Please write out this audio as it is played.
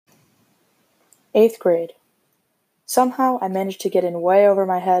Eighth grade. Somehow I managed to get in way over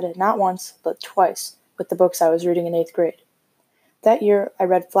my head not once, but twice, with the books I was reading in eighth grade. That year I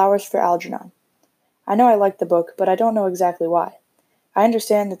read Flowers for Algernon. I know I liked the book, but I don't know exactly why. I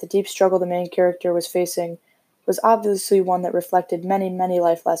understand that the deep struggle the main character was facing was obviously one that reflected many, many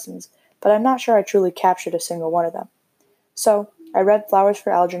life lessons, but I'm not sure I truly captured a single one of them. So, I read Flowers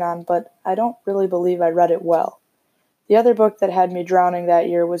for Algernon, but I don't really believe I read it well. The other book that had me drowning that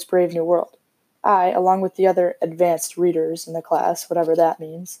year was Brave New World. I, along with the other advanced readers in the class, whatever that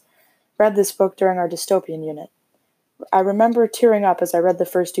means, read this book during our dystopian unit. I remember tearing up as I read the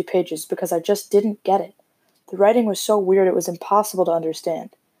first 2 pages because I just didn't get it. The writing was so weird it was impossible to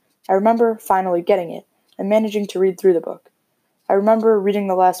understand. I remember finally getting it and managing to read through the book. I remember reading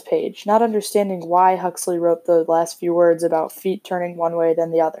the last page, not understanding why Huxley wrote the last few words about feet turning one way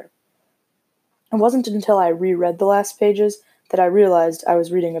then the other. It wasn't until I reread the last pages that I realized I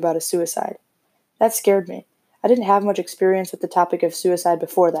was reading about a suicide. That scared me. I didn't have much experience with the topic of suicide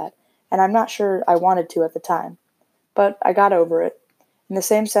before that, and I'm not sure I wanted to at the time. But I got over it. In the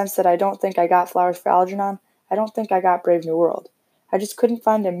same sense that I don't think I got Flowers for Algernon, I don't think I got Brave New World. I just couldn't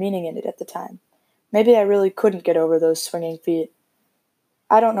find a meaning in it at the time. Maybe I really couldn't get over those swinging feet.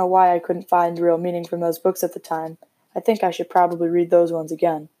 I don't know why I couldn't find real meaning from those books at the time. I think I should probably read those ones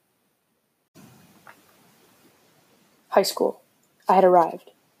again. High school. I had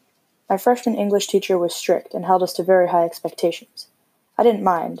arrived. My freshman English teacher was strict and held us to very high expectations. I didn't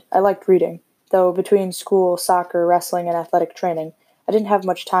mind. I liked reading, though between school, soccer, wrestling, and athletic training, I didn't have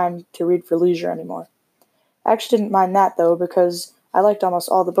much time to read for leisure anymore. I actually didn't mind that, though, because I liked almost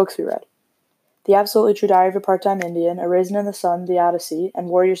all the books we read. The Absolutely True Diary of a Part-Time Indian, A Raisin in the Sun, The Odyssey, and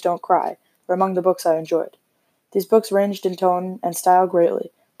Warriors Don't Cry were among the books I enjoyed. These books ranged in tone and style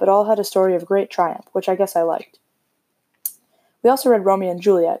greatly, but all had a story of great triumph, which I guess I liked. We also read Romeo and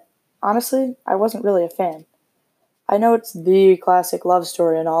Juliet. Honestly, I wasn't really a fan. I know it's the classic love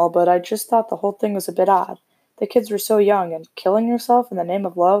story and all, but I just thought the whole thing was a bit odd. The kids were so young, and killing yourself in the name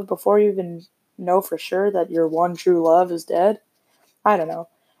of love before you even know for sure that your one true love is dead? I don't know.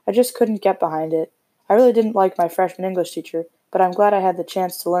 I just couldn't get behind it. I really didn't like my freshman English teacher, but I'm glad I had the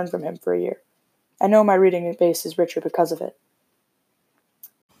chance to learn from him for a year. I know my reading base is richer because of it.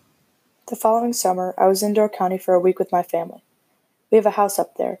 The following summer, I was in Door County for a week with my family. We have a house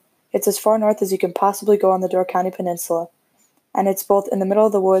up there. It's as far north as you can possibly go on the Door County Peninsula, and it's both in the middle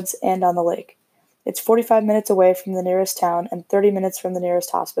of the woods and on the lake. It's 45 minutes away from the nearest town and 30 minutes from the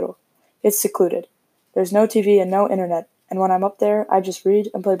nearest hospital. It's secluded. There's no TV and no internet, and when I'm up there, I just read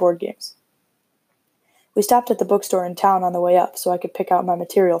and play board games. We stopped at the bookstore in town on the way up so I could pick out my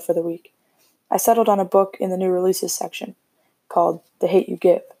material for the week. I settled on a book in the new releases section, called The Hate You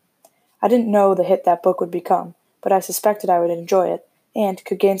Give. I didn't know the hit that book would become, but I suspected I would enjoy it, and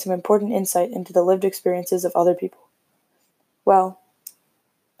could gain some important insight into the lived experiences of other people. Well,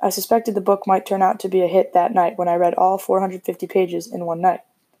 I suspected the book might turn out to be a hit that night when I read all 450 pages in one night.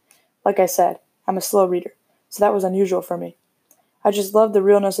 Like I said, I'm a slow reader, so that was unusual for me. I just loved the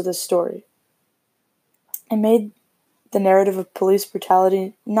realness of this story. It made the narrative of police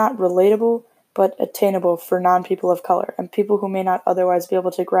brutality not relatable, but attainable for non-people of color and people who may not otherwise be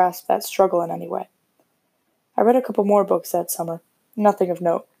able to grasp that struggle in any way. I read a couple more books that summer, nothing of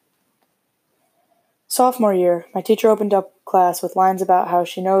note. Sophomore year, my teacher opened up class with lines about how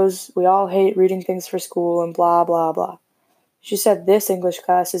she knows we all hate reading things for school and blah blah blah. She said this English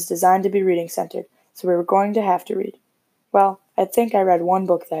class is designed to be reading-centered, so we were going to have to read. Well, I think I read one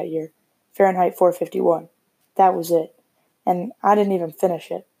book that year, Fahrenheit 451. That was it. And I didn't even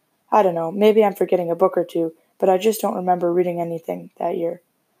finish it. I don't know, maybe I'm forgetting a book or two, but I just don't remember reading anything that year.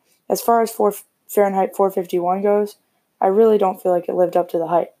 As far as Fahrenheit 451 goes, I really don't feel like it lived up to the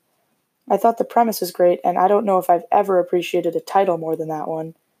hype. I thought the premise was great, and I don't know if I've ever appreciated a title more than that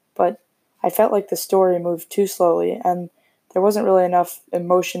one, but I felt like the story moved too slowly, and there wasn't really enough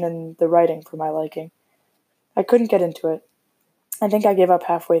emotion in the writing for my liking. I couldn't get into it. I think I gave up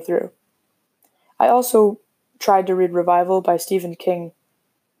halfway through. I also tried to read Revival by Stephen King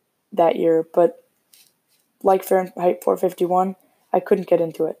that year, but like Fahrenheit 451, I couldn't get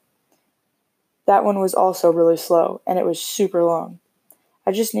into it. That one was also really slow, and it was super long.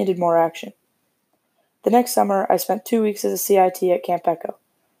 I just needed more action. The next summer, I spent 2 weeks as a CIT at Camp Echo.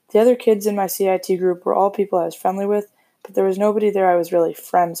 The other kids in my CIT group were all people I was friendly with, but there was nobody there I was really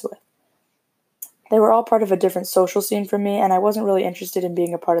friends with. They were all part of a different social scene from me, and I wasn't really interested in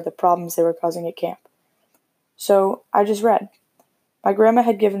being a part of the problems they were causing at camp. So I just read. My grandma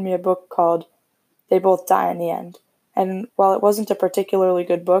had given me a book called They Both Die in the End, and while it wasn't a particularly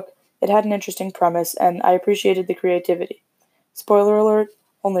good book, it had an interesting premise, and I appreciated the creativity. Spoiler alert,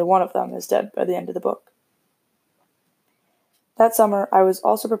 Only one of them is dead by the end of the book. That summer, I was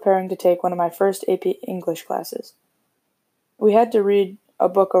also preparing to take one of my first AP English classes. We had to read a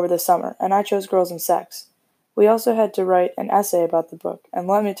book over the summer, and I chose Girls and Sex. We also had to write an essay about the book, and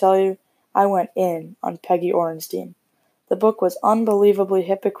let me tell you, I went in on Peggy Orenstein. The book was unbelievably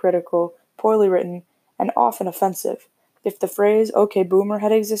hypocritical, poorly written, and often offensive. If the phrase "okay boomer"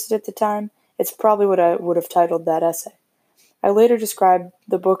 had existed at the time, it's probably what I would have titled that essay. I later described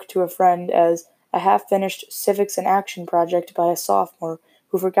the book to a friend as a half-finished civics and action project by a sophomore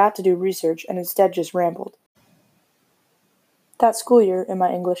who forgot to do research and instead just rambled. That school year, in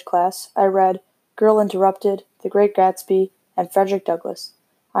my English class, I read Girl Interrupted, The Great Gatsby, and Frederick Douglass.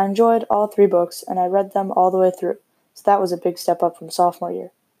 I enjoyed all three books, and I read them all the way through, so that was a big step up from sophomore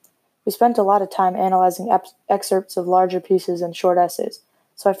year. We spent a lot of time analyzing excerpts of larger pieces and short essays,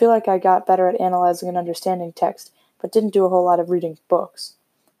 so I feel like I got better at analyzing and understanding text, but didn't do a whole lot of reading books.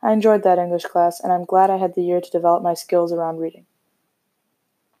 I enjoyed that English class, and I'm glad I had the year to develop my skills around reading.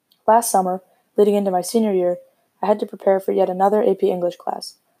 Last summer, leading into my senior year, I had to prepare for yet another AP English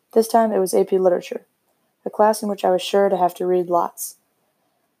class. This time it was AP Literature, a class in which I was sure to have to read lots.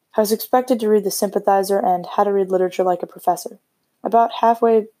 I was expected to read The Sympathizer and How to Read Literature Like a Professor. About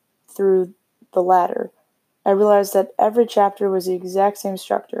halfway through the latter, I realized that every chapter was the exact same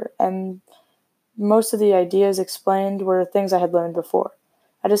structure, and most of the ideas explained were things I had learned before.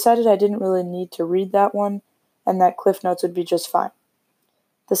 I decided I didn't really need to read that one, and that Cliff Notes would be just fine.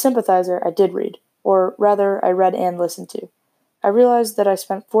 The Sympathizer I did read, or rather, I read and listened to. I realized that I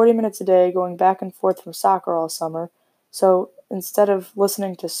spent 40 minutes a day going back and forth from soccer all summer, so instead of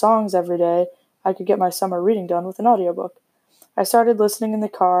listening to songs every day, I could get my summer reading done with an audiobook. I started listening in the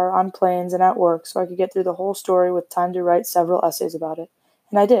car, on planes, and at work so I could get through the whole story with time to write several essays about it.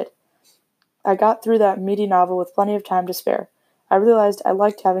 And I did. I got through that meaty novel with plenty of time to spare. I realized I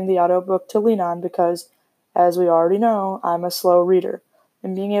liked having the audiobook to lean on because, as we already know, I'm a slow reader,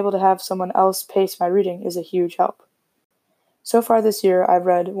 and being able to have someone else pace my reading is a huge help. So far this year, I've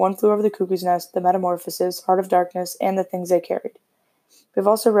read One Flew Over the Cuckoo's Nest, The Metamorphosis, Heart of Darkness, and The Things They Carried. We've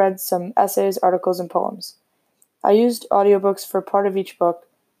also read some essays, articles, and poems. I used audiobooks for part of each book,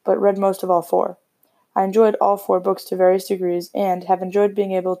 but read most of all four. I enjoyed all four books to various degrees and have enjoyed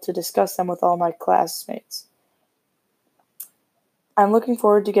being able to discuss them with all my classmates. I'm looking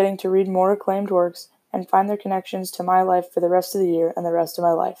forward to getting to read more acclaimed works and find their connections to my life for the rest of the year and the rest of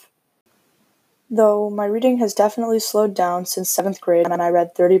my life. Though my reading has definitely slowed down since 7th grade when I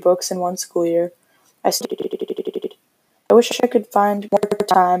read 30 books in one school year, I wish I could find more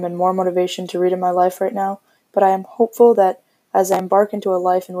time and more motivation to read in my life right now, but I am hopeful that as I embark into a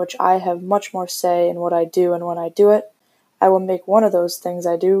life in which I have much more say in what I do and when I do it, I will make one of those things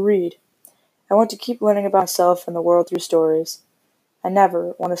I do read. I want to keep learning about myself and the world through stories. I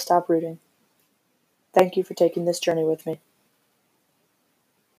never want to stop reading. Thank you for taking this journey with me.